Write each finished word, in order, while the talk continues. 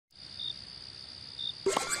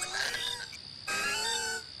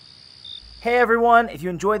Hey everyone, if you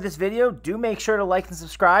enjoyed this video, do make sure to like and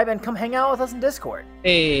subscribe and come hang out with us in Discord.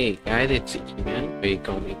 Hey guys, it's Ichiman, we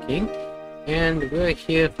call me King, and we're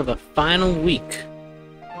here for the final week.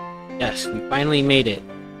 Yes, we finally made it.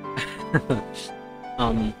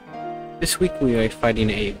 This week we are fighting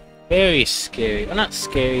a very scary, well not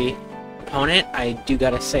scary, opponent. I do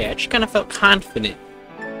gotta say, I just kind of felt confident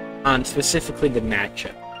on specifically the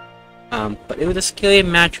matchup. But it was a scary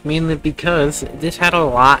match mainly because this had a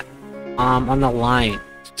lot on the line,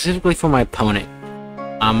 specifically for my opponent.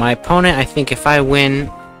 My opponent, I think if I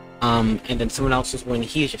win, and then someone else's win,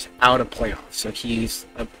 he's just out of playoffs. So he's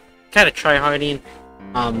kind of try-harding.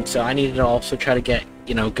 So I needed to also try to get,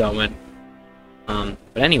 going. But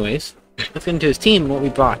anyways, let's get into his team and what we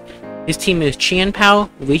brought. His team is Qianpao,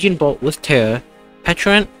 Legion Bolt with Terra,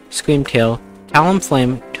 Petrant, Screamtail,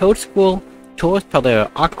 Talonflame, Toadspool, Taurus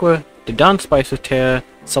Paldea Aqua, Dodon Spice with Terra,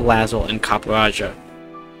 Salazzle, and Caporaja.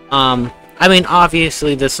 I mean,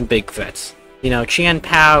 obviously, there's some big threats.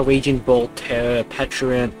 Qianpao, Raging Bolt, Tera,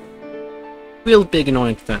 Petrant. Real big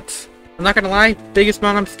annoying threats. I'm not gonna lie, biggest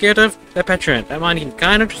mon I'm scared of, that Petrant. That mon can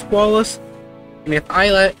kind of just wall us. And if I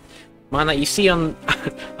let mon that you see on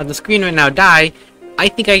on the screen right now die, I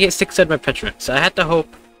think I get 6 by Petrant. So I have to hope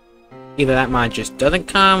either that mon just doesn't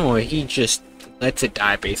come, or he just lets it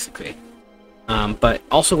die, basically. But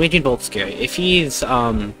also Raging Bolt's scary. If he's,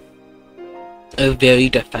 a very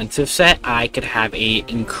defensive set, I could have a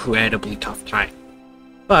incredibly tough time.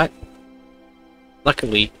 But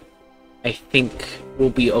luckily, I think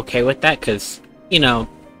we'll be okay with that because, Terra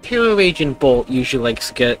Raging Bolt usually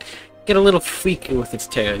likes to get a little freaky with its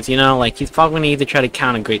terrors, like he's probably gonna either try to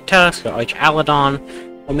counter Great Tusk or Arch Aladon,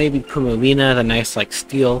 or maybe Primarina, the nice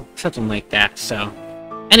steel, something like that. So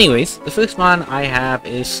anyways, the first mon I have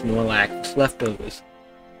is Snorlax Leftovers.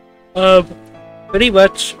 Pretty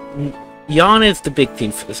much Yawn is the big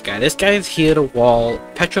theme for this guy. This guy is here to wall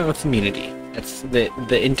Petrant with immunity. That's the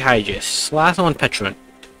entire gist. Salazzle and Petrant.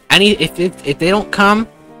 If they don't come,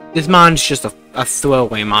 this mon's just a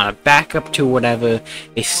throwaway mon, a backup to whatever,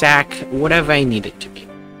 a sack, whatever I need it to be.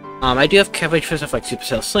 I do have coverage for stuff like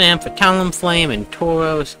Supercell Slam for Talonflame and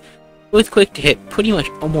Tauros. Earthquake to hit pretty much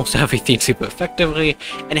almost everything super effectively,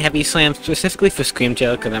 and Heavy Slam specifically for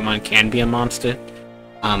Screamtail because that mon can be a monster.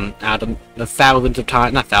 Out of the thousands of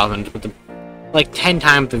times, not thousands, but like 10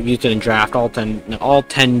 times I've used it in draft, all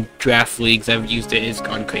 10 draft leagues I've used it, it's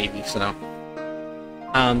gone crazy, so.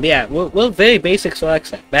 Yeah, we're very basic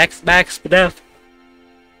selects at max death.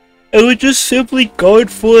 And we're just simply going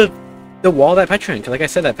for the wall that Petrant, because like I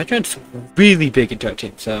said, that Petrant's really big into our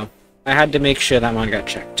team, so I had to make sure that one got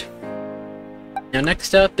checked. Now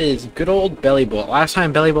next up is good old Bellybolt. Last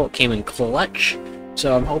time Bellybolt came in clutch,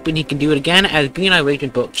 so I'm hoping he can do it again as being our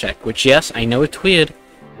Raging Bolt check, which yes, I know it's weird.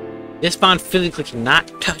 This mon physically cannot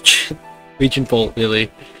touch Raging Bolt, really.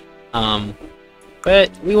 But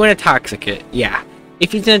we want to Toxic it, yeah.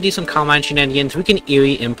 If he's gonna do some Calm Mind shenanigans, we can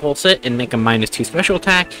Eerie Impulse it and make a -2 special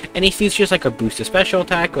attack, and if he's just like a boosted special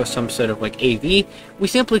attack or some sort of AV, we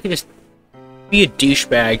simply can just be a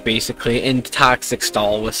douchebag, basically, and Toxic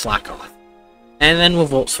Stall with Slack Off. And then we'll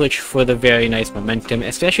Volt Switch for the very nice momentum,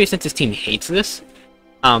 especially since his team hates this.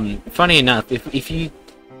 Funny enough, if you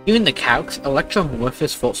in the calcs,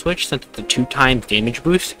 Electromorphous Volt Switch, since it's a 2x damage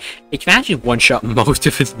boost, it can actually one-shot most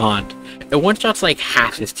of his mon. It one-shots like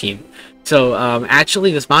half his team. So,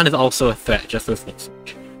 actually, this mon is also a threat, just with Volt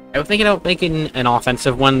Switch. I was thinking about making an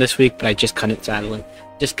offensive one this week, but I just couldn't, sadly.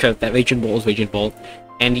 Just because that Raging Bolt is Raging Bolt.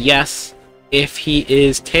 And yes, if he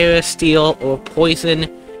is Terra, Steel, or Poison,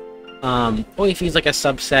 or if he's like a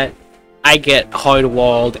subset, I get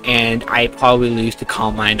hard-walled, and I probably lose to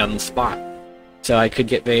Calm Mind on the spot. So I could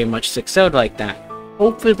get very much 6-0'd like that.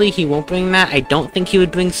 Hopefully he won't bring that. I don't think he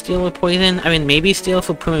would bring Steel or Poison. I mean, maybe Steel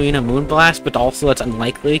for Primarina Moonblast, but also that's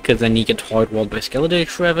unlikely, because then he gets hard-walled by Skeletor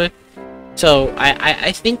forever. So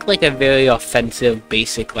I think a very offensive,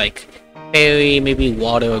 basic, Fairy, maybe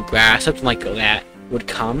Water or Grass, something like that would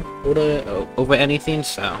come over anything,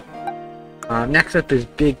 so. Next up is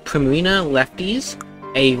Big Primarina Lefties.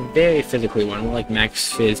 A very physically one, like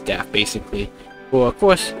Max Fizz Death, basically. Or, of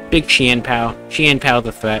course, Big Qianpao. Qianpao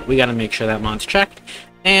the threat. We gotta make sure that mon's checked.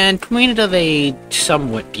 And Primarina does a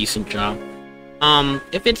somewhat decent job.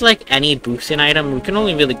 If it's any boosting item, we can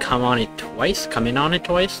only really come in on it twice.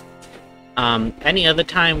 Any other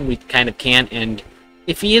time, we kind of can't, and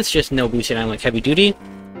if he is just no boosting item like Heavy Duty,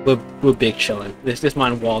 we're big chillin'. This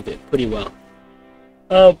mon walled it pretty well.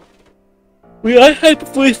 I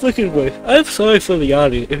hyper-voice looking voice. I'm sorry for the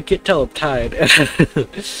audio, if you can't tell I'm tired.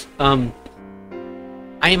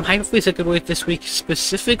 I am hyper-voice looking voice this week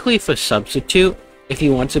specifically for Substitute. If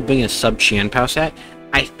you want to bring a sub Qianpao set,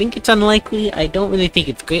 I think it's unlikely. I don't really think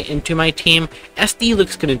it's great into my team. SD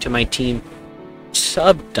looks good into my team.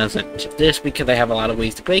 Sub doesn't. This because I have a lot of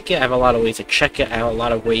ways to break it, I have a lot of ways to check it, I have a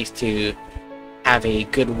lot of ways to have a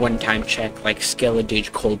good one-time check, like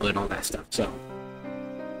Scarlet, Colbert, and all that stuff. So,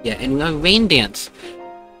 yeah, and we have Rain Dance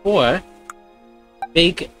for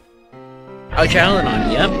big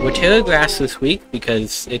Archalodon. Yep, we're Tera Grass this week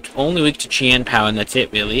because it's only weak to Chien Power, and that's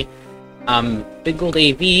it, really. Big Gold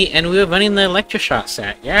AV, and we were running the Electroshot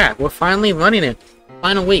set. Yeah, we're finally running it.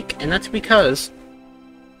 Final week, and that's because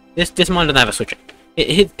this mon doesn't have a switching.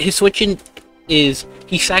 His switching is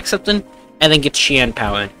he sacks something and then gets Chien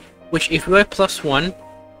Power, which if you are +1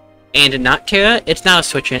 and not Tera, it's not a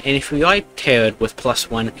switching, and if you are Tera with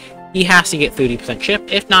 +1, he has to get 30% chip.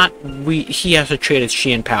 If not, he has to trade his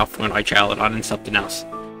Chien Power for an Archalodon and something else.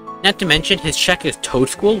 Not to mention, his check is Toad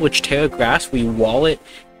School, which Tera Grass, we wall it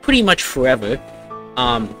pretty much forever.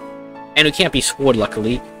 And it can't be scored,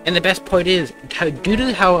 luckily. And the best part is, due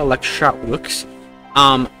to how Electroshock works,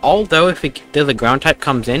 although if there's a ground type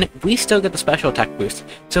comes in, we still get the special attack boost.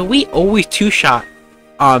 So we always two-shot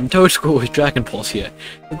Toad School with Dragon Pulse here.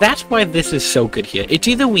 That's why this is so good here. It's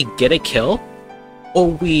either we get a kill, or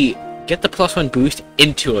we get the +1 boost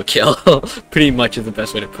into a kill. Pretty much is the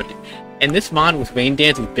best way to put it. And this mon with Rain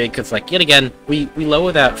Dance is big because, like, yet again, we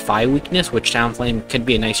lower that fire weakness, which Talonflame could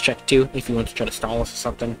be a nice check too, if you want to try to stall us or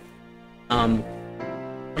something.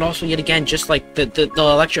 But also, yet again, just like the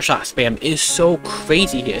Electroshot spam is so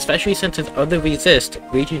crazy here, especially since his other resist,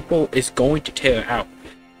 Raging Bolt, is going to tear out.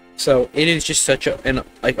 So it is just such a, and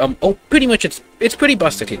like, oh, pretty much it's pretty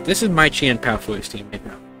busted here. This is my Chien Power for his team right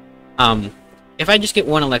now. If I just get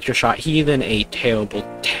one Electroshot, he's in a terrible,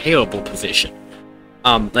 terrible position.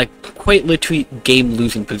 Like, quite literally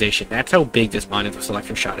game-losing position. That's how big this mon is with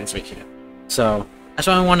Electroshot is right here. So, that's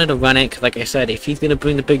why I wanted to run it, because like I said, if he's going to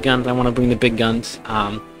bring the big guns, I want to bring the big guns.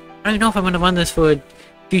 I don't know if I'm going to run this for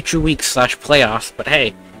future weeks / playoffs, but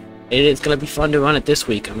hey, it is going to be fun to run it this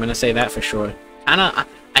week, I'm going to say that for sure. I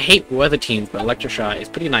hate weather teams, but Electroshot is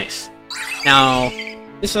pretty nice. Now,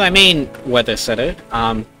 this is my main weather setter.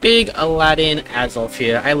 Big Aladdin Azelf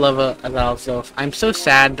here. I love Azelf. I'm so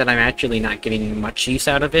sad that I'm actually not getting much use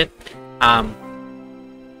out of it.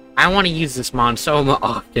 I want to use this mon so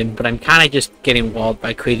often, but I'm kind of just getting walled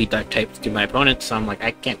by crazy dark types to my opponents, so I'm like,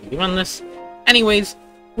 I can't really run this. Anyways,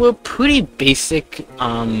 we're pretty basic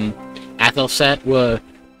Azelf set. We're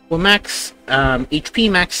max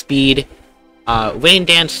HP, max speed, Rain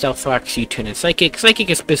Dance, Stealth Rock, U-turn, and Psychic. Psychic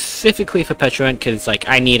is specifically for Petrant, because, like,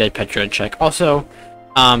 I need a Petrant check. Also,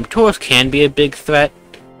 Taurus can be a big threat,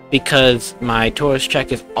 because my Taurus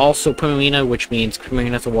check is also Primarina, which means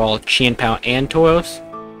Primarina's a wall, Chien Power, and Taurus.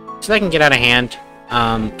 So that can get out of hand.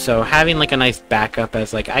 So having, like, a nice backup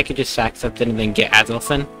as, like, I could just sack something and then get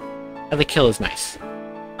Azelfin as a kill is nice.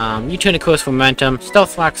 U-turn, of course, for Momentum.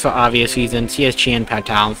 Stealth Rock for obvious reasons. He has Chien Power,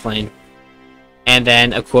 Talonflame. And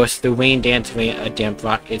then, of course, the Rain Dance Damp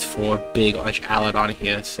Rock is for big Archalodon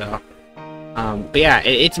here, so... but yeah,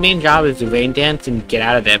 its main job is to Rain Dance and get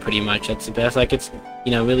out of there, pretty much. That's the best I could,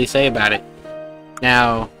 really say about it.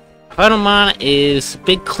 Now, final mon is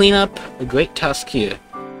Big Cleanup, a Great Tusk here.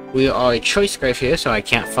 We are a Choice Scarf here, so I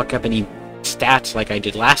can't fuck up any stats like I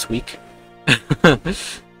did last week.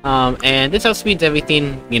 And this outspeeds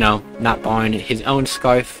everything, not barring his own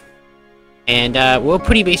Scarf. And we're a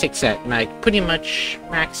pretty basic set, like pretty much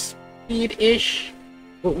max speed-ish.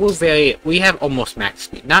 We have almost max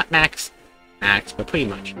speed, not max, but pretty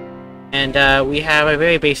much. And we have a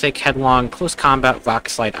very basic Headlong, Close Combat, Rock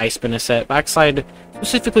Slide, Ice Spinner set. Rock Slide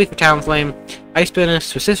specifically for Talonflame, Ice Spinner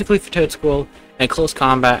specifically for Toad School, and Close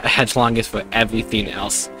Combat, Headlong is for everything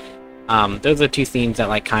else. Those are two themes that,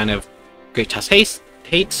 like, kind of Great Tusk hates,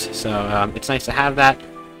 so it's nice to have that.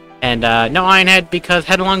 And no Iron Head, because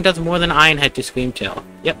Headlong does more than Iron Head to Scream Tail.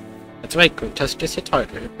 Yep, that's right, Great Tusk just hits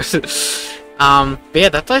harder. But yeah,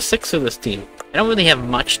 that's our 6 for this team. I don't really have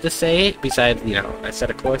much to say, besides, I said,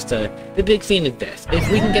 of course, the big thing is this.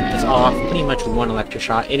 If we can get this off, pretty much with one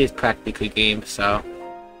Electroshot, it is practically game, so...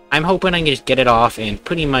 I'm hoping I can just get it off and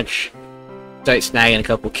pretty much start snagging a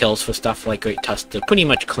couple kills for stuff like Great Tusk to pretty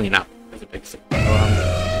much clean up. That's a big thing. So,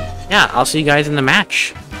 yeah, I'll see you guys in the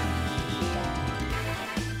match.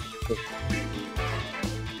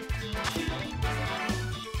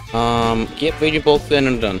 Get Raging Bolt in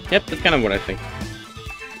and done. Yep, that's kind of what I think.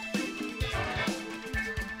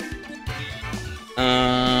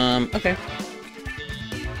 Okay.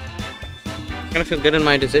 Kinda feel good in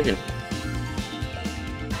my decision.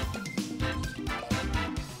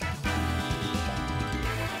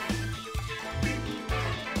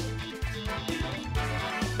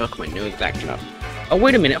 Fuck, my nose is acting up. Oh,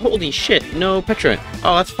 wait a minute. Holy shit. No Petra.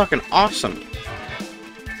 Oh, that's fucking awesome.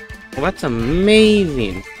 Well, that's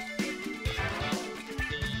amazing.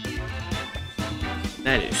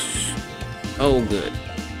 That is so good.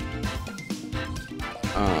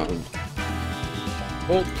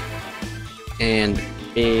 Bolt and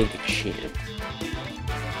Big Champ.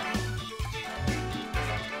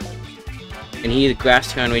 And he is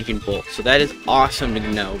Grass Tera Raging Bolt. So that is awesome to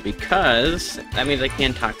know because that means I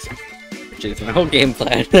can Toxic. Which is my whole game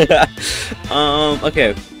plan.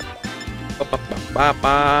 Okay.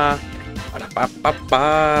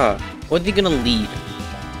 What's he gonna lead?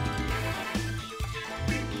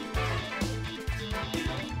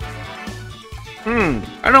 I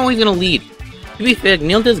don't know what he's gonna lead. To be fair,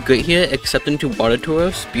 Neil does great here, except into Water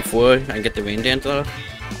Tauros before I get the Rain Dance off.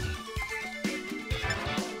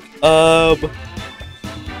 I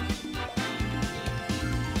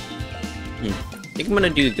think I'm gonna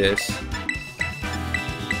do this.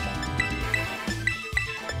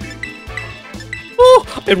 Oh,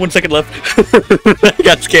 I had 1 second left. I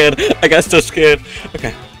got scared. I got so scared.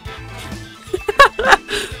 Okay.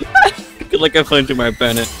 Good luck I fell into my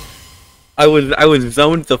Bennett. I was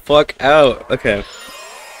zoned the fuck out. Okay.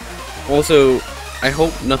 Also, I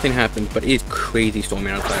hope nothing happens, but it is crazy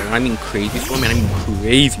storming outside. When I mean crazy storming, I mean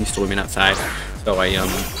crazy storming outside. So I hope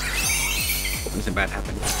nothing bad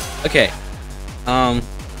happens. Okay.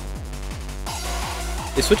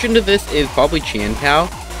 The switch into this is probably Qianpao.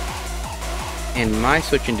 And my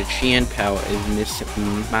switch into Qianpao is Miss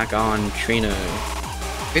Magon Trainer.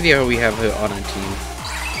 Video we have her on our team.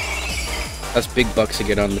 That's big bucks to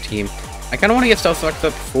get on the team. I kind of want to get Stealth Select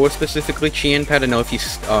up for specifically Qianpao to know if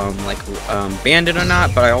he's banned it or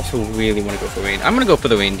not, but I also really want to go for Rain. I'm going to go for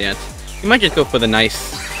the Rain Dance. You might just go for the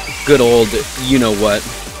nice, good old, you-know-what.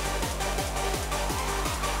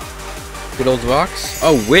 Good old rocks?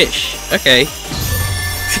 Oh, Wish. Okay.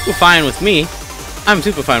 Super fine with me. I'm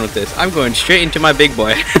super fine with this. I'm going straight into my big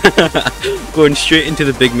boy. Going straight into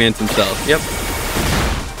the big man himself. Yep.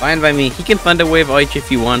 Fine by me. He can Thunder Wave Arch if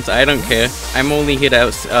he wants. I don't care. I'm only here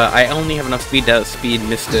to I only have enough speed to outspeed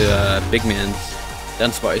Mr. Big Man's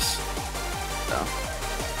Dunsparce. So.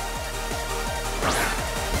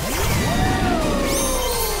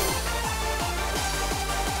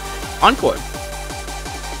 Encore.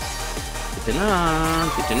 Good to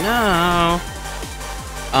know. Good to know.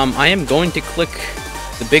 I am going to click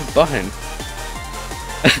the big button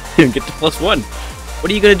and get to +1.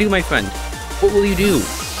 What are you gonna do, my friend? What will you do?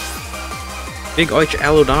 Big Arch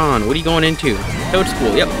Alodon, what are you going into? Toad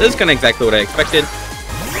School, yep, this is kinda exactly what I expected.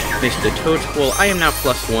 Mr. Toad School, I am now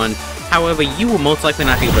 +1. However, you will most likely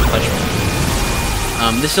not be able to touch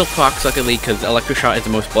me. This still procs luckily because Electroshot is the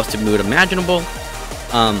most busted move imaginable.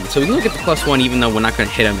 So we will get the +1 even though we're not gonna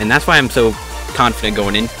hit him, and that's why I'm so confident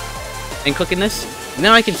going in and clicking this.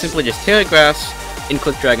 Now I can simply just Tera Grass and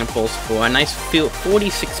click Dragon Pulse for a nice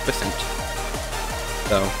 46%.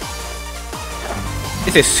 So,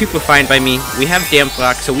 this is super fine by me. We have Damp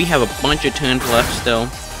Rock, so we have a bunch of turns left still.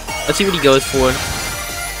 Let's see what he goes for.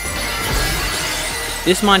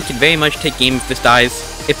 This mon could very much take game if this dies.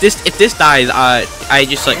 If this dies, I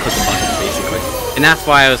just like click the button basically. And that's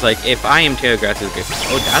why I was like, if I am Tera Grass, is good.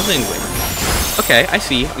 Oh, Dazzling Gleam. Okay, I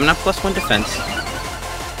see. I'm not +1 defense.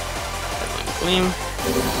 Gleam.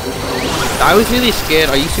 I was really scared.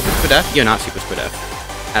 Are you super Spadef? You're not super Spadef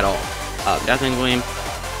at all. Dazzling Gleam.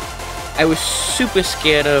 I was super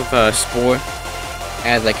scared of Spore,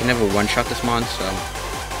 as I can never one-shot this mon, so...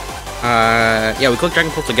 yeah, we click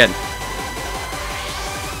Dragon Pulse again.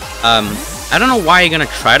 I don't know why you're gonna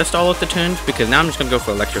try to stall out the turns, because now I'm just gonna go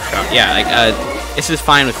for Electroshot. Yeah, like, this is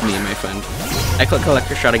fine with me, my friend. I click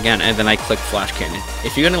Electroshot again, and then I click Flash Cannon.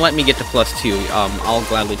 If you're gonna let me get to +2, I'll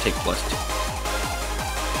gladly take +2.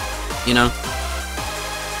 You know?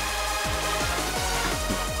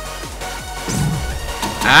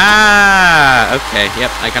 Ah, okay, yep,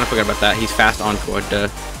 I kind of forgot about that. He's fast Encore, duh.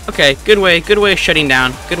 Okay, good way of shutting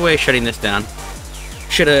down. Good way of shutting this down.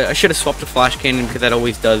 I should have swapped to Flash Cannon because that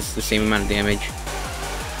always does the same amount of damage.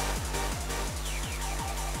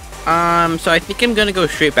 So I think I'm gonna go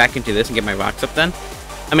straight back into this and get my rocks up then.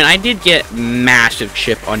 I mean, I did get massive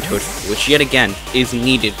chip on Toad, which yet again is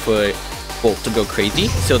needed for Bolt to go crazy.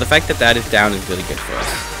 So the fact that that is down is really good for us.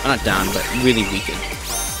 Well, not down, but really weakened.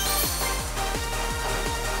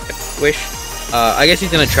 Wish. I guess he's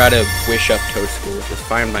gonna try to wish up Toad School, which is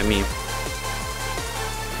fine by me.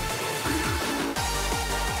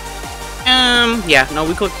 Yeah, no,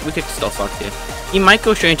 we could Stealth Fox here. He might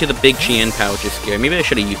go straight into the big Qianpao, which is scary. Maybe I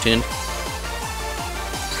should have U-turned.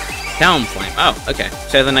 Down Flame. Oh, okay. So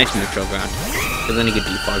he has a nice neutral ground. So then he could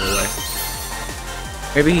defog away.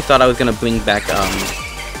 Maybe he thought I was gonna bring back,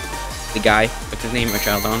 the guy, what's his name,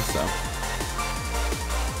 Childon, so.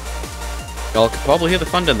 Y'all could probably hear the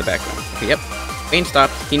thunder in the background. Okay, yep. Rain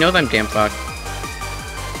stopped. He knows I'm damn fucked.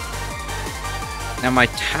 Now my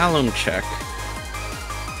Talon check.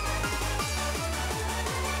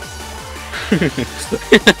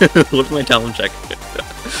 What's my Talon check?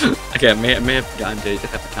 Okay, I may have forgotten to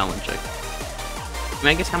have a Talon check. I mean,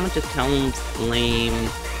 I guess how much is Talon Flame?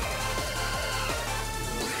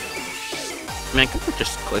 I mean, I could have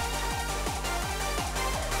just clicked.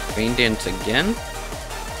 Rain Dance again?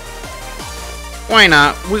 Why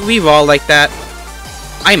not? We've all like that.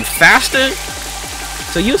 I'm faster?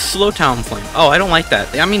 So use slow Talon Flame. Oh, I don't like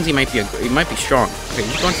that. That means he might be strong. Okay,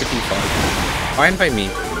 he's going for default. Fine by me.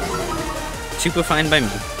 Super fine by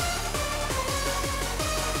me.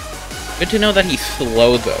 Good to know that he's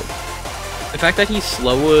slow though. The fact that he's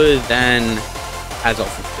slower than Azal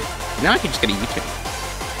 50. Now I can just get a U-turn.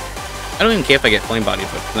 I don't even care if I get flame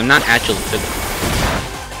bodies though, because I'm not actually physical.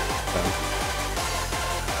 So.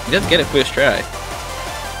 He does get it first try.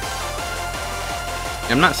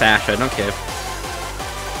 I'm not Sash, I don't care.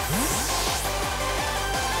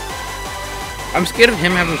 I'm scared of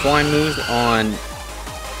him having flying moves on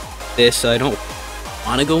this, so I don't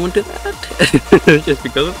want to go into that. Just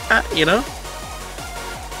because of that, you know?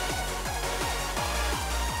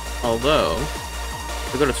 Although,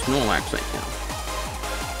 we got a Snorlax right now.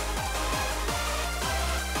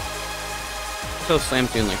 So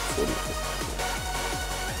Slam's doing like 40.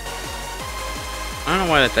 I don't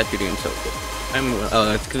know why that's actually doing so good. Oh,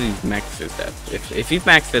 that's because he's maxed his death. If he's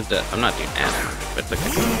maxed his death, I'm not doing that. But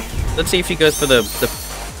okay. Let's see if he goes for the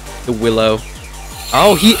Willow.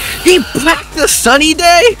 Oh, he packed the Sunny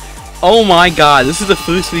Day? Oh my god, this is the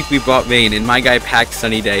first week we brought Vayne, and my guy packed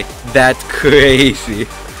Sunny Day. That's crazy.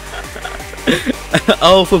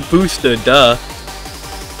 Oh, for booster, duh.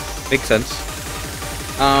 Makes sense.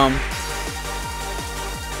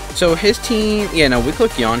 So his team, yeah, no, we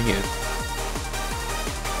click Yawn here.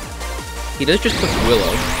 He does just click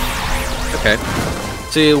Willow. Okay.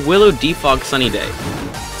 So Willow defog Sunny Day.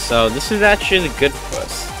 So this is actually good for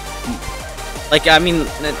us. Like, I mean,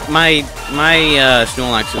 my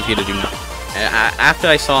Snorlax is here to do nothing. After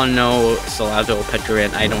I saw no Salazzle or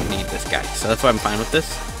Petrarant, I don't need this guy. So that's why I'm fine with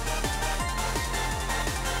this.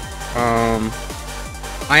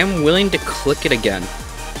 I am willing to click it again.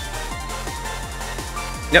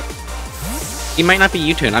 Yep. He might not be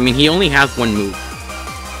U-turn. I mean, he only has one move.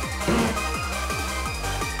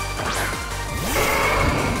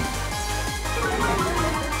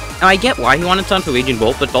 Now, I get why he wanted to for Raging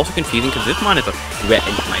Bolt, but it's also confusing because this mon is a threat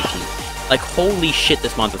into my team. Like, holy shit,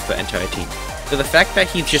 this mon's a threat into our team. So the fact that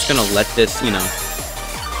he's just gonna let this, you know,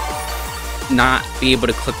 not be able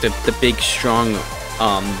to click the big, strong,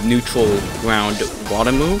 neutral ground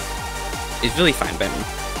water move is really fine by me.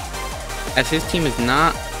 As his team is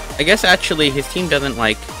not... I guess, actually, his team doesn't,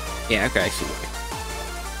 like... Yeah, okay, I see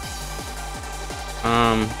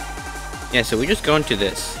why. Yeah, so we just go into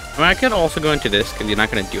this. I mean, I could also go into this, because you're not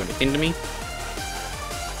going to do anything to me.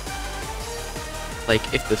 Like,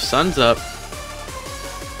 if the sun's up...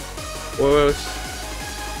 Boros...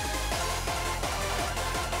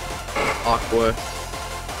 Aqua...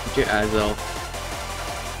 Into Azel...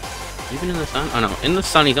 Even in the sun? Oh no, in the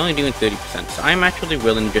sun he's only doing 30%, so I'm actually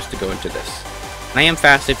willing just to go into this. And I am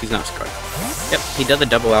fast if he's not Scarlet. Yep, he does a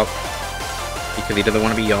double out. Because he doesn't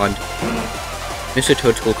want to be yawned. Mr.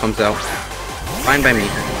 Toadstool comes out. Fine by me.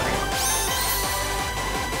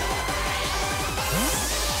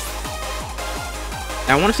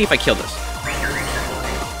 Now I want to see if I kill this.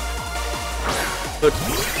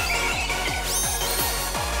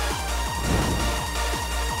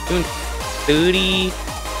 Doing 35%.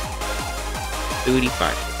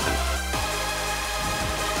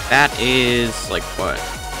 That is like what?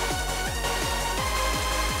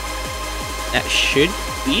 That should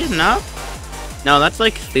be enough? No, that's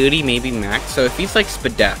like 30 maybe max. So if he's like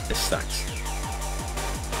Spadef, this sucks.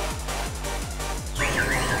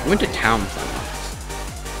 I went to town for that.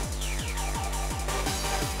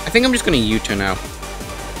 I think I'm just gonna U-turn out.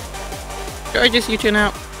 Should I just U-turn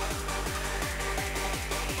out?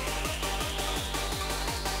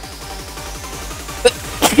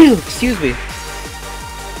 Excuse me.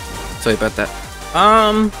 Sorry about that.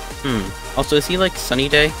 Also, is he like Sunny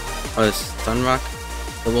Day? Or is Sunrock?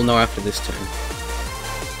 But we'll know after this turn.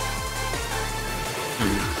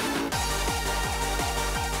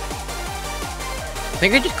 I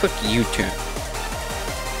think I just clicked U-turn.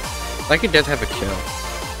 Like it does have a kill.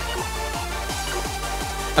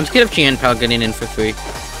 I'm scared of Pal getting in for free.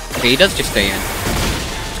 Okay, he does just stay in.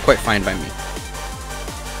 It's quite fine by me.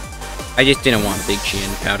 I just didn't want big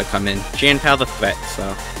Chien-Pao to come in. Chien-Pao's a threat,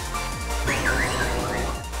 so...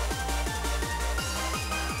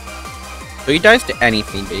 So he dies to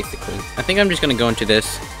anything, basically. I think I'm just gonna go into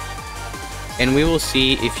this. And we will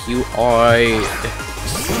see if you are...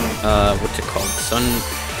 what's it called? Sun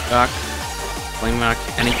Rock? Flame Rock?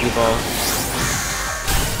 Energy Ball?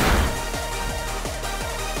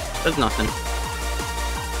 Does nothing.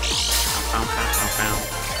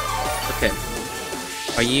 Okay.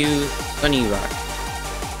 Are you Sunny Rock?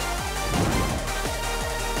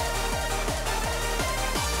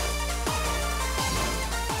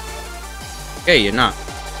 Okay, you're not.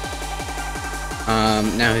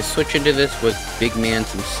 Now his switch into this was Big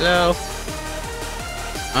Man's himself.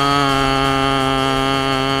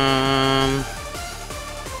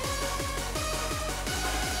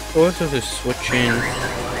 Both of his switching.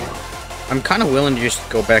 I'm kind of willing to just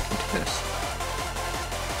go back into this.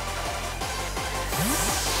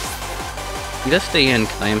 He does stay in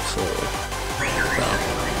because I am slow. So,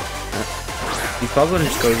 he's probably gonna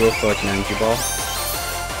just go for like an energy ball.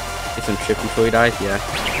 Get some chip before he dies, yeah.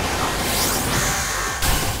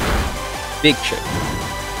 Big chip.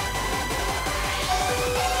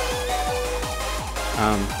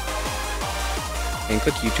 And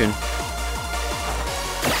quick U-turn.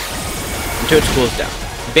 Until it cools down.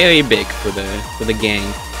 Very big for the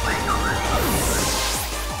gang.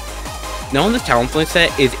 Knowing this Talonflame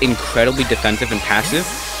set is incredibly defensive and passive,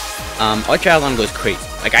 Arch Avalon goes crazy.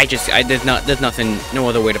 Like there's nothing, no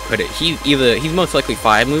other way to put it. He's most likely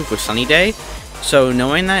 5 move with Sunny Day, so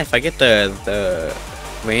knowing that if I get the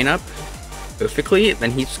rain up perfectly,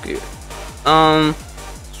 then he's screwed.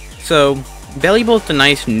 So Belly Bolt's a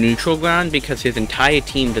nice neutral ground because his entire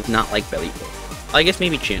team does not like Belly Bolt. I guess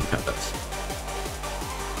maybe Chien-Pao does.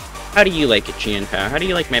 How do you like it, Chien-Pao? How do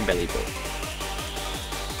you like my Belly Bolt?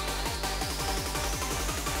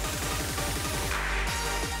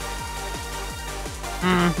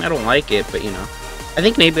 I don't like it, but you know. I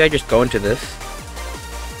think maybe I just go into this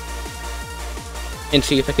and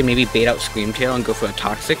see if I can maybe bait out Scream Tail and go for a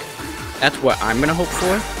Toxic. That's what I'm gonna hope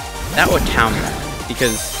for. That or Town Rat,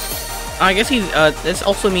 because I guess he's this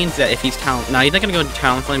also means that if he's Talon, no, he's not gonna go into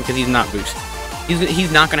Talonflame because he's not boost.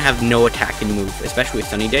 He's not gonna have no attack and move, especially with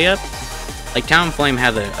Sunny Day up. Like Talonflame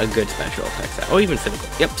has a good special attack set, or even physical.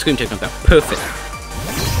 Yep, Scream Tail comes out, perfect.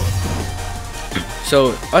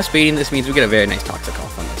 So, us baiting this means we get a very nice Toxic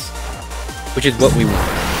off on this. Which is what we want.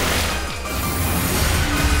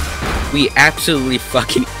 We absolutely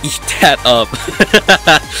fucking eat that up.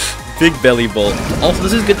 Big Belly Bolt. Also,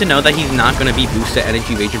 this is good to know that he's not going to be boosted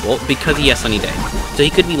Energy Raging Bolt because he has Sunny Day. So he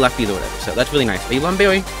could be lefties or whatever, so that's really nice. Are you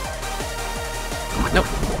Lumberry? Nope,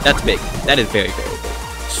 that's big. That is very, very big.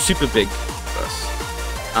 Super big for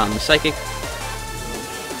us. Psychic.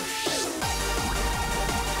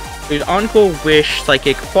 His Encore Wish,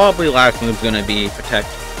 Psychic, probably last move's gonna be Protect.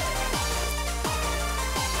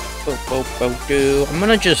 I'm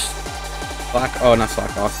gonna just not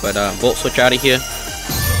slack off, but Bolt Switch out of here.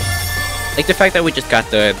 Like, the fact that we just got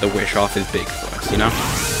the Wish off is big for us, you know?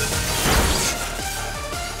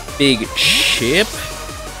 Big chip.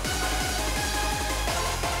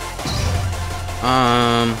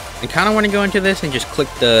 I kinda wanna go into this and just click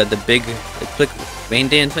click Rain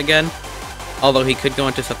Dance again. Although he could go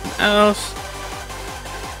into something else.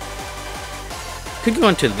 Could go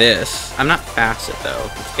into this. I'm not fast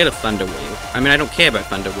though. Let's get a Thunder Wave. I mean, I don't care about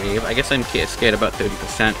Thunder Wave. I guess I'm scared about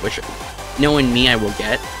 30%, which, knowing me, I will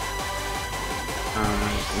get.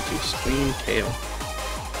 Into Scream Tail.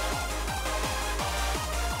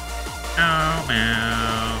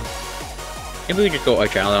 Maybe we just go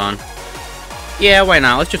Arch Avalon. Yeah, why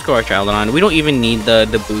not? Let's just go Arch Avalon. We don't even need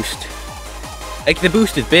the boost. Like, the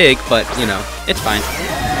boost is big, but, you know, it's fine.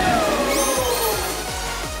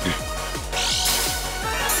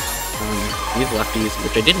 These lefties,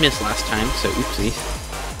 which I did miss last time, so oopsie.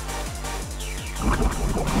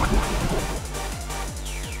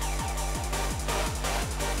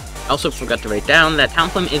 I also forgot to write down that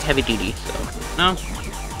Talonflame is heavy duty, so, no.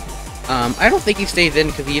 I don't think he stays in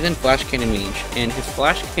because he's in Flash Cannon range, and his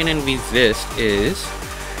Flash Cannon resist is...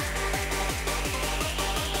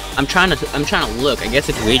 I'm trying to look. I guess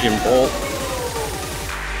it's Raging Bolt.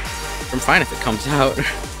 I'm fine if it comes out.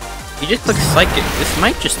 You just click Psychic. This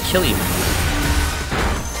might just kill you.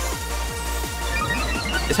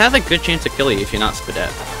 This has a good chance to kill you if you're not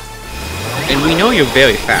Spadette. And we know you're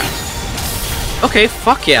very fast. Okay,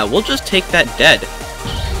 fuck yeah. We'll just take that dead.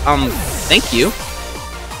 Thank you.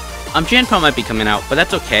 Chien-Pao might be coming out, but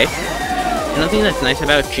that's okay. Another thing that's nice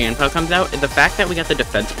about Chien-Pao comes out is the fact that we got the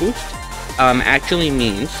defense boost. Actually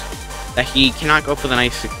means that he cannot go for the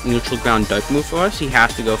nice neutral ground dark move for us. He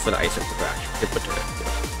has to go for the ice of the crash.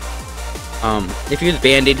 If he was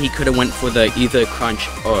banded, he could have went for the either crunch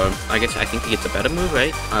or I think he gets a better move,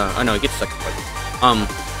 right? Oh no, he gets second one.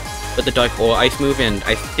 But the dark or ice move, and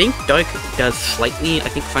I think dark does slightly. I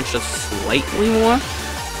think crunch does slightly more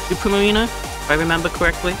to Primarina, if I remember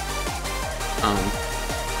correctly.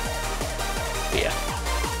 Yeah.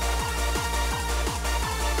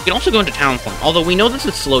 You can also go into Talon Point, although we know this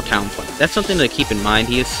is slow Talon Point. That's something to keep in mind.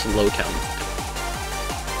 He is slow Talon Point.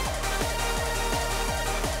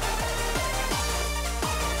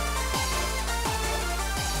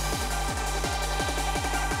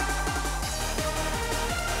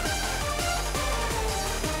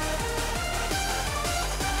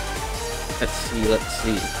 Let's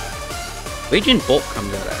see. Raging Bolt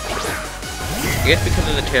comes out actually. I guess because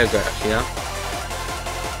of the Tera Grass, yeah?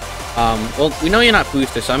 Well, we know you're not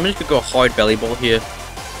boosted, so I'm just gonna go hard Belly Bolt here.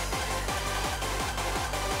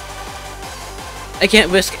 I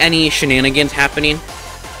can't risk any shenanigans happening.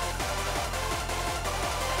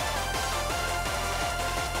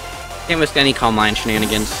 Can't risk any Calm Lion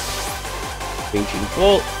shenanigans. Raging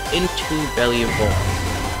Bolt into Belly Bolt.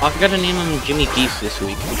 Oh, I forgot to name him Jimmy Beast this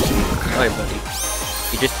week. Sorry, buddy.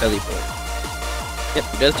 He just Belly Bolt. Yep,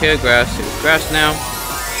 he does Tera Grass. It's grass now.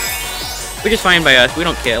 Which is fine by us. We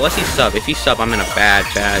don't care. Unless he's sub. If he's sub, I'm in a bad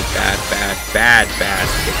predicament.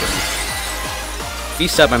 If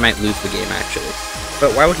he's sub, I might lose the game, actually.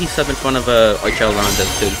 But why would he sub in front of a Archel Ron does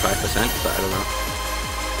 35%? But I don't know.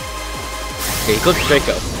 Okay, he goes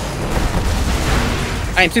Draco.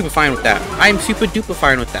 I am super fine with that. I am super duper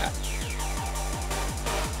fine with that.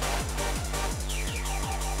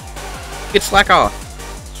 Get slack off.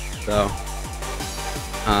 So,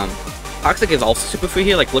 Toxic is also super free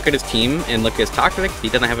here. Like, look at his team and look at his Toxic. He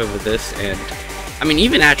doesn't have it with this, and I mean,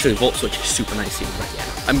 even actually Volt Switch is super nice here. But yeah,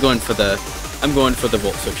 I'm going for the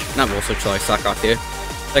Volt Switch, not Volt Switch. So I slack off here.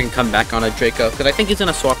 So I can come back on a Draco because I think he's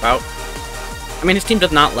gonna swap out. I mean, his team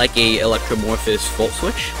does not like a Electromorphous Volt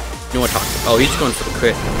Switch. No Toxic. Oh, he's just going for the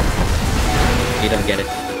crit. He doesn't get it.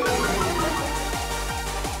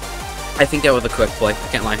 I think that was the correct play. I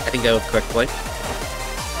can't lie. I think that was the correct play.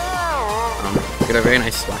 Get a very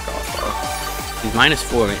nice slack off. He's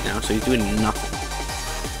 -4 right now, so he's doing nothing.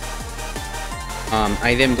 I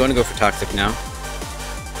am going to go for Toxic now.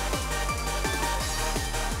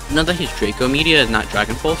 Note that his Draco media is not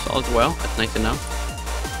Dragon Pulse as well. That's nice to know.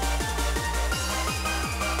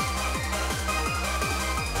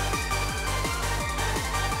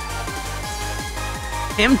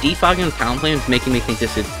 Him defogging Talonflame is making me think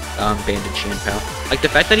this is Banded Shanpao. Like, the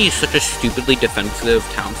fact that he's such a stupidly defensive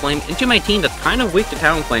Talonflame into my team that's kind of weak to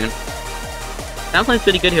Talonflame. Talonflame's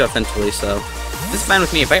pretty good here offensively, so this is fine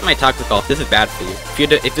with me. If I hit my Toxic off, this is bad for you.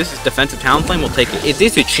 If this is defensive Talonflame, we'll take it. If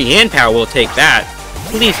this is Shanpao, we'll take that.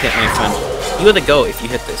 Please hit, my friend. You are the GOAT if you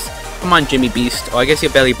hit this. Come on, Jimmy Beast. Oh, I guess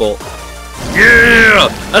you're Belly Bolt. Yeah!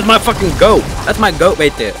 That's my fucking GOAT. That's my GOAT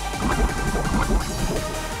right there.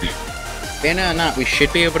 Banner or not, we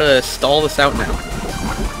should be able to stall this out now.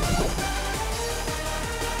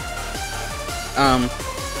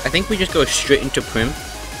 I think we just go straight into Prim,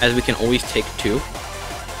 as we can always take 2.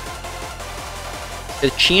 The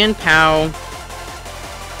Shanpao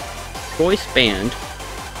Choice Band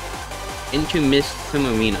into Miss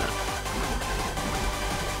Primarina.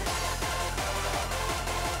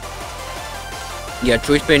 Yeah,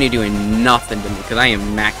 Choice Band, you're doing nothing to me, because I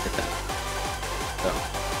am maxed at that. So.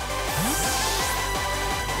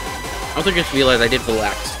 I also just realized I did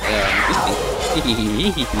relax.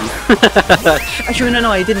 Actually, no,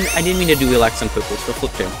 I didn't mean to do relax on purpose. So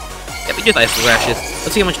flip turn. Yep, we just ice rashes.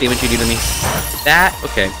 Let's see how much damage you do to me. That,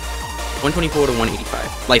 okay. 124 to 185.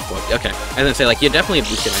 Life Orb, okay. I was gonna say, like, you're definitely a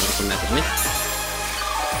boosted item from that damage.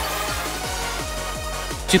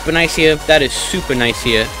 Super nice here. That is super nice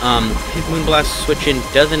here. His Moonblast switch-in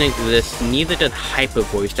doesn't exist. Neither does Hyper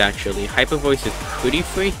Voice, actually. Hyper Voice is pretty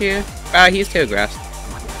free here. He's Tera Grass.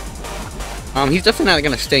 He's definitely not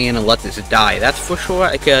gonna stay in and let this die. That's for sure.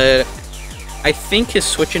 Like, I think his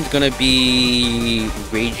switch-in's gonna be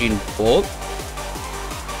Raging Bolt.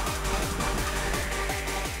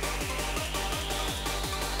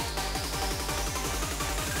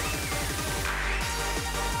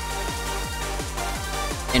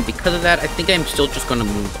 And because of that, I think I'm still just gonna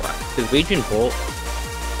Moonblast. Because Raging Bolt...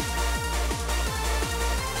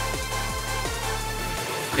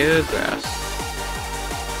 Tera Grass.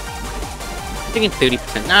 I'm thinking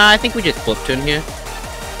 30%. Nah, I think we just flip turn here.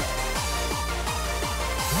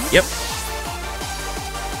 Yep. I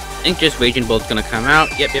think just Raging Bolt's gonna come out.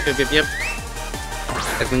 Yep.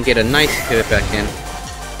 I can get a nice pivot back in.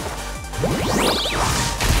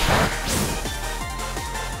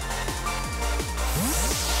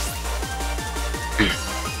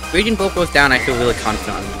 Raging Bolt goes down, I feel really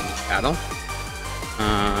confident on this battle.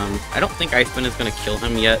 I don't think Ice Spin is gonna kill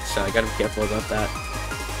him yet, so I gotta be careful about that.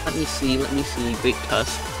 Let me see. Great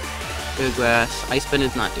Tusk. Good Grass. Ice Spin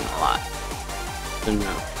is not doing a lot. So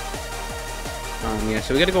no. Yeah,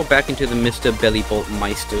 so we gotta go back into the Mr. Belly Bolt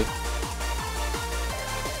Meister.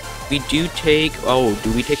 We do take... Oh,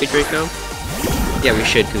 do we take a Draco? Yeah, we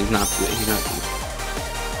should, because he's not good.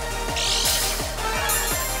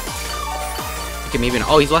 Okay, maybe not.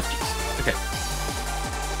 Oh, he's lefties. Okay.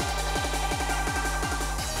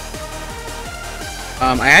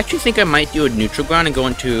 I actually think I might do a neutral ground and go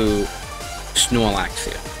into Snorlax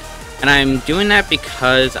here. And I'm doing that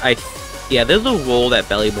because yeah, there's a role that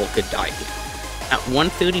Belly Bolt could die here. At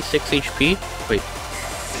 136 HP, wait,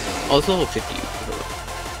 oh, it's level 50.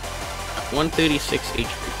 At 136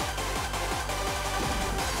 HP.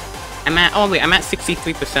 I'm at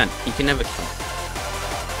 63%. He can never kill me.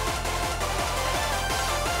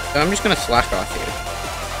 So I'm just gonna slash off here.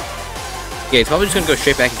 Yeah, he's probably just gonna go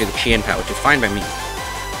straight back into the Chien Power, which is fine by me.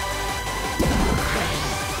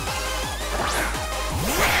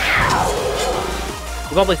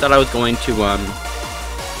 He probably thought I was going to,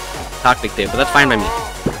 Toxic there, but that's fine by me.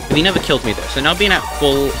 But he never killed me there. So now being at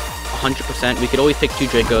full 100%, we could always take 2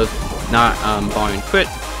 Dracos, not, barring crit.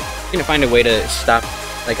 I'm gonna find a way to stop,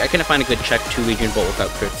 like, I couldn't find a good check 2 Legion Bolt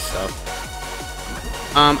without crits, so.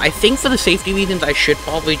 I think for the safety reasons, I should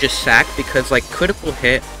probably just sack, because, like, critical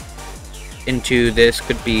hit into this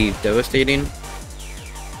could be devastating.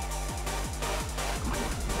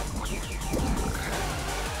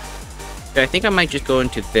 I think I might just go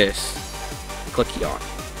into this. Clicky on.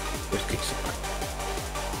 Worst case scenario.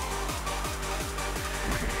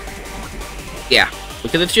 Yeah,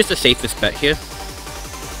 because it's just the safest bet here.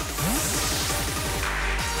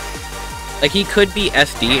 Like, he could be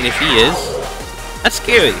SD, and if he is, that's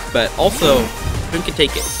scary, but also, Prim can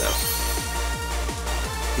take it, so.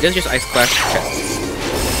 He does just Ice Clash chest.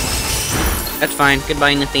 That's fine.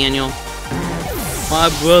 Goodbye, Nathaniel. My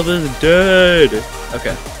brother's dead!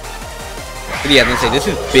 Okay. But yeah, I was gonna say, this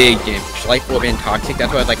is big damage. Life Orb and Toxic,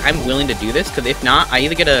 that's why I was like, I'm willing to do this, because if not, I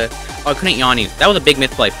either get a... Oh, I couldn't yawn you. That was a big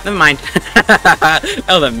misplay. Never mind. That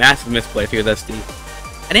was a massive misplay if he was SD.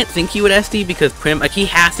 I didn't think he would SD, because Prim, like, he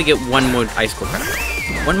has to get one more Ice Crash.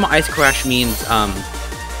 One more Ice Crash means,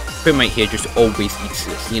 Prim right here just always eats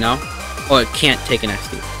this, you know? Or it can't take an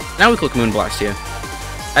SD. Now we click Moonblast here.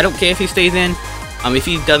 I don't care if he stays in. If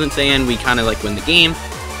he doesn't stay in, we kind of, like, win the game.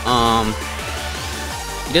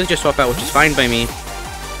 He does just swap out, which is fine by me.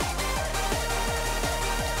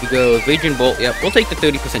 He goes Legion Bolt. Yep, we'll take the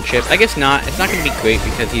 30% chip. I guess not. It's not going to be great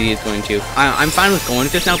because he is going to. I'm fine with going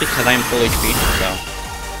with this now because I am full HP. So,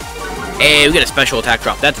 hey, we get a special attack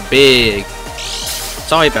drop. That's big.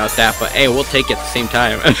 Sorry about that, but hey, we'll take it at the same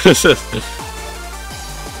time.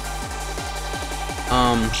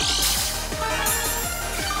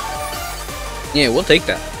 Yeah, we'll take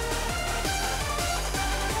that.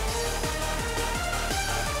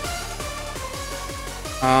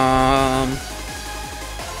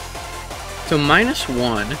 So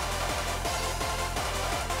 -1.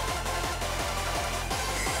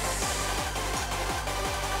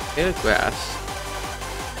 Grass.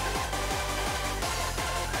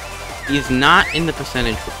 He's not in the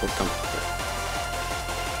percentage for full comfort.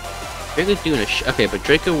 Draco's doing a okay, but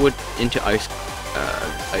Draco would into Ice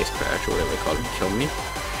Crash or whatever they call it, kill me.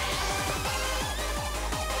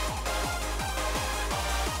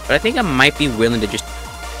 But I think I might be willing to just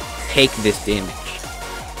take this damage.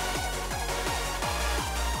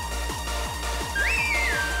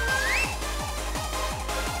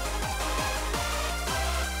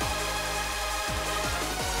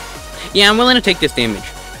 Yeah, I'm willing to take this damage.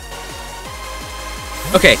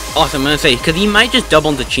 Okay, awesome. I'm gonna say, because he might just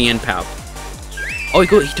double into Chien Pow. Oh, he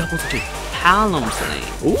doubles into Talonflame.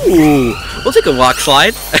 Ooh, we'll take a Rock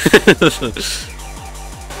Slide.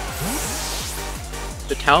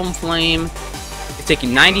 The Talonflame is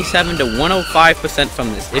taking 97 to 105%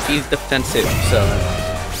 from this if he's defensive. So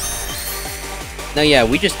now, yeah,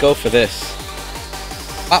 we just go for this.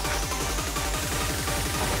 Up.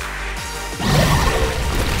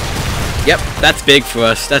 Yep, that's big for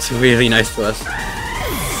us. That's really nice for us.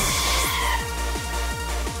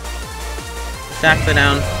 Stack that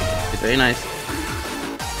down. It's very nice.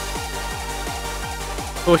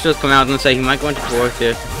 Force does come out and say he might go into fourth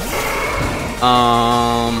here. I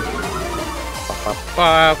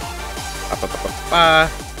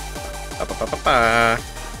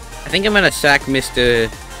think I'm gonna sack Mr.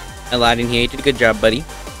 Aladdin here. He did a good job, buddy.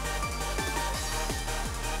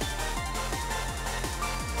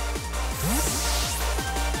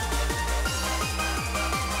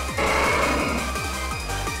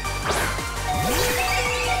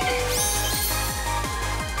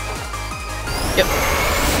 Yep.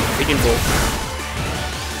 Raging Bolt.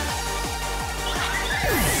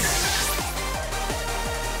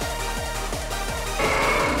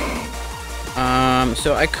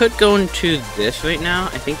 So I could go into this right now.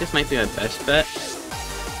 I think this might be my best bet.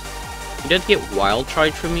 He does get Wild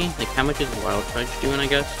Charge for me. Like, how much is Wild Charge doing, I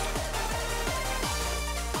guess?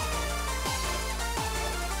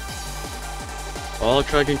 Wild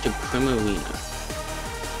Charge into Primarina.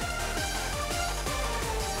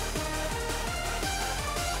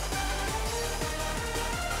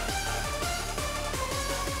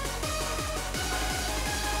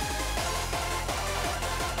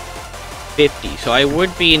 So I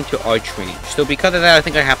would be into Arch range. So because of that, I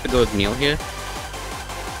think I have to go with Neil here.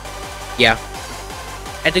 Yeah.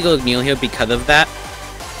 I have to go with Neil here because of that.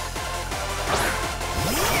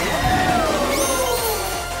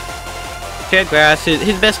 Fair Grass,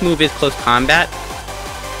 his best move is Close Combat.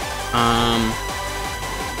 Oh,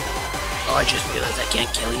 I just realized I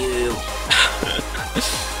can't kill you.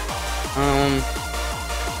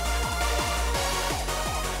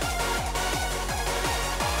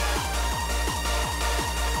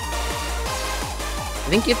 I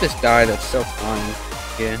think if this died, that's so fine.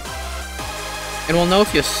 Yeah. And we'll know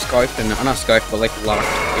if you're scarfed or not scarfed, but like locked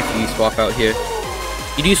if you swap out here.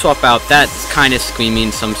 You do swap out, that's kind of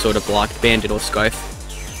screaming some sort of blocked bandit or scarf.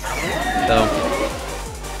 So.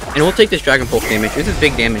 And we'll take this Dragon Pulse damage. This is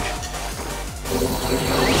big damage.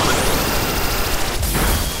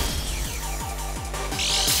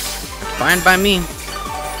 Fine by me.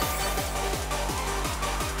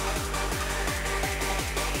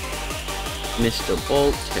 Mr.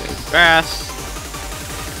 Bolt, hitting grass.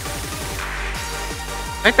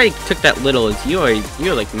 The fact that he took that little is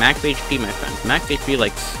you're like max HP, my friend. Max HP,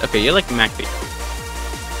 like, okay, you're like max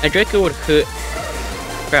HP. A Draco would hurt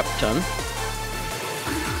crap ton.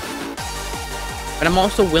 But I'm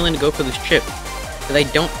also willing to go for this chip. Because I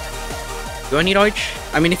don't... Do I need Arch?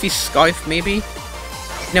 I mean, if he's Scarf, maybe?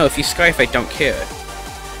 No, if he's Scarf, I don't care.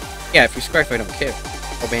 Yeah, if he's Scarf, I don't care.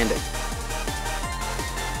 I'll Bandit.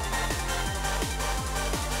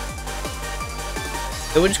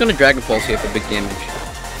 So we're just gonna Dragon Pulse here for big damage.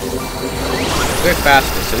 We're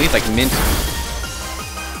faster, so he's like mint.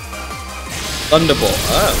 Thunderbolt.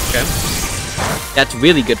 Oh, okay. That's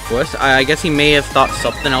really good for us. I guess he may have thought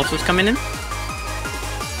something else was coming in.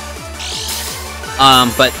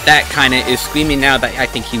 But that kind of is screaming now that I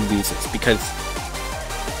think he loses, because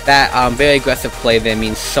that very aggressive play there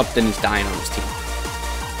means something is dying on his team.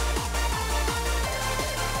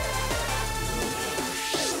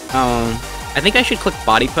 I think I should click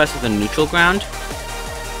Body Press as a neutral ground.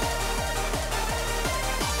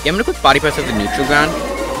 Yeah, I'm gonna click Body Press as a neutral ground.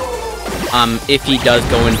 If he does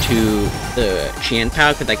go into the Qian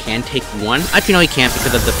Power, because I can take one. Actually, no, he can't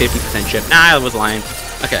because of the 50% chip. Nah, I was lying.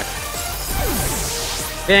 Okay.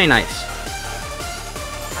 Very nice.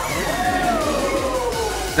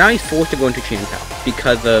 Now he's forced to go into Qian Power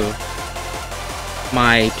because of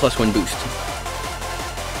my +1 boost.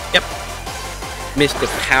 Yep. Mr.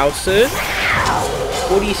 Powser.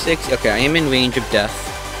 46. Okay, I am in range of death.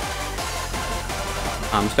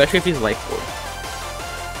 Especially if he's life orb.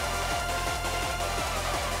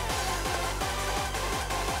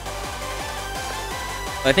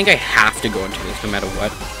 I think I have to go into this no matter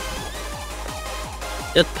what.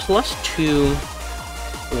 The +2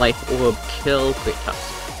 life orb kill Kratos.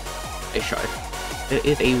 A shard. There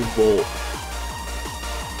is a roll.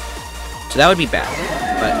 So that would be bad.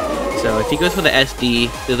 But so if he goes for the SD,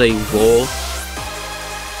 there's a roll.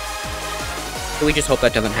 So we just hope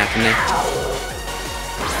that doesn't happen there.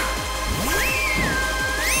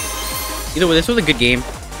 Either way, this was a good game.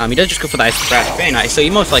 He does just go for the Ice Crash. Very nice. So he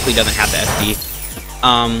most likely doesn't have the SD.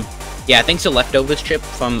 Yeah, thanks to leftovers chip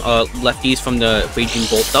from lefties from the Raging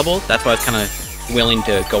Bolt double. That's why I was kind of willing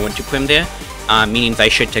to go into Prim there. Meaning I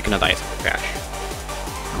should take another Ice Crash.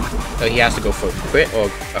 So he has to go for a crit or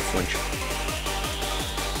a flinch.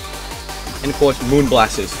 And of course,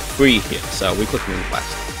 Moonblast is free here, so we click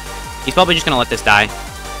Moonblast. He's probably just gonna let this die.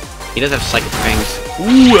 He does have Psychic Fangs.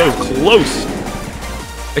 Ooh, that was close!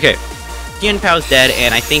 Okay, Qian Power's dead,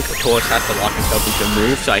 and I think Taurus has to lock himself into a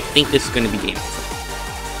move, so I think this is gonna be game over.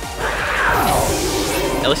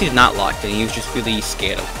 At least he's not locked, and he's just really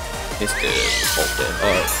scared of Mr. Bolter,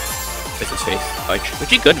 or what's his face, Arch, which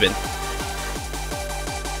he could have been.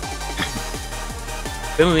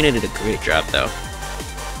 Primarina did a great job, though.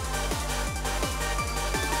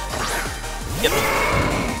 Yep.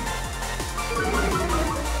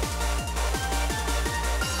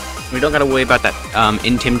 We don't gotta worry about that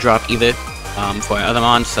Intim drop either for our other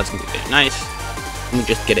mons, so that's gonna be very nice. Let me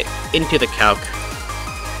just get it into the calc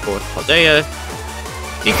for Paldea.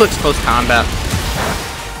 He clicks Close Combat.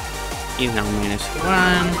 He's now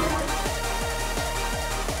 -1.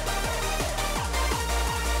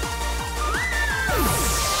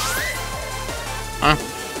 Huh?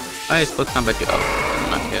 Why is close combat do? Oh,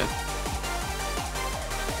 not here.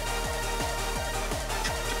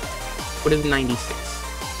 What is 96?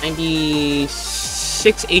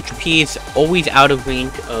 96 HP is always out of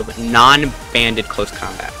range of non-banded close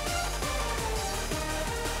combat.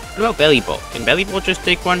 What about Belly Bolt? Can Belly Bolt just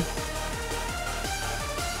take one?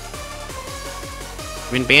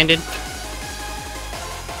 Been banded?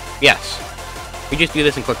 Yes. We just do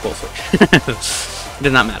this and click full switch. It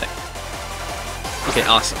does not matter. Okay,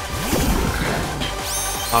 awesome.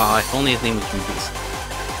 Oh, if only his name was Rubies.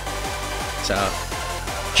 So,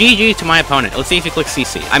 GG to my opponent. Let's see if he clicks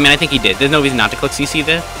CC. I mean, I think he did. There's no reason not to click CC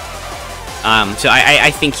there. So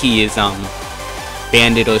I think he is,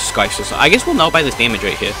 banded or scarfed or so. I guess we'll know by this damage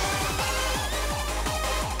right here.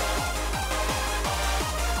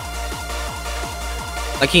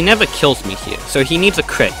 Like, he never kills me here, so he needs a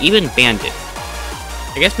crit, even banded.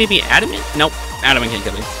 I guess maybe adamant? Nope, adamant can't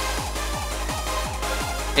kill me.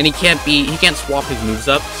 And he can't swap his moves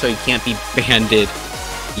up, so he can't be banded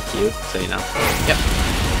EQ, so you know. Yep.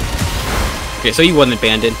 Okay, so he wasn't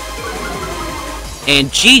banded.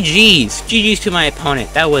 And GG's! GG's to my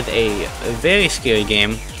opponent. That was a very scary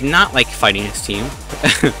game. Not like fighting his team.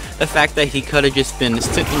 The fact that he could have just been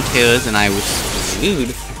sitting tears and I was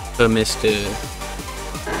screwed for Mr.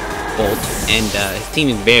 Bolt. And his team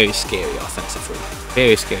is very scary offensively.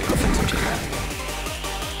 Very scary offensive team.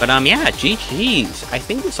 But yeah, GG's. I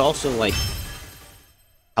think this also like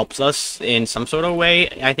helps us in some sort of way.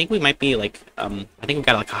 I think we might be like I think we've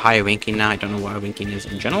got like a higher ranking now. I don't know what our ranking is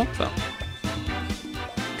in general, so.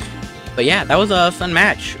 But yeah, that was a fun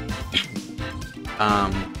match. I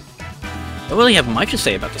don't really have much to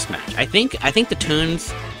say about this match. I think the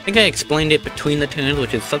turns, I think I explained it between the turns,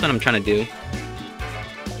 which is something I'm trying to do.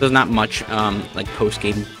 There's not much like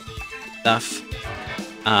post-game stuff.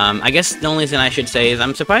 I guess the only thing I should say is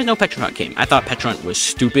I'm surprised no Petrunt came. I thought Petrunt was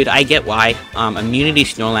stupid. I get why. Immunity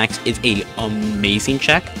Snorlax is a amazing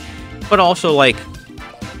check, but also like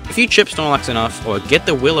if you chip Snorlax enough or get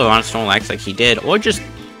the Willow on Snorlax like he did, or just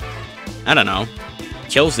I don't know,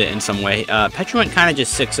 kills it in some way. Petrunt kind of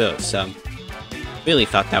just 6-0, so really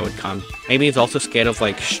thought that would come. Maybe he's also scared of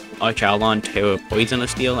like Archalon, Tera, Poison, or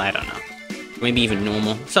Steel. I don't know. Maybe even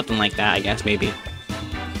normal, something like that. I guess maybe.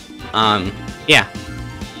 Yeah.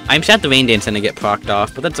 I'm sad the Rain Dance gonna get procced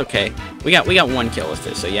off, but that's okay. We got one kill with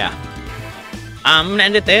this, so yeah. I'm gonna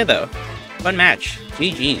end it there though. Fun match.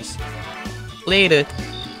 GG's. Later.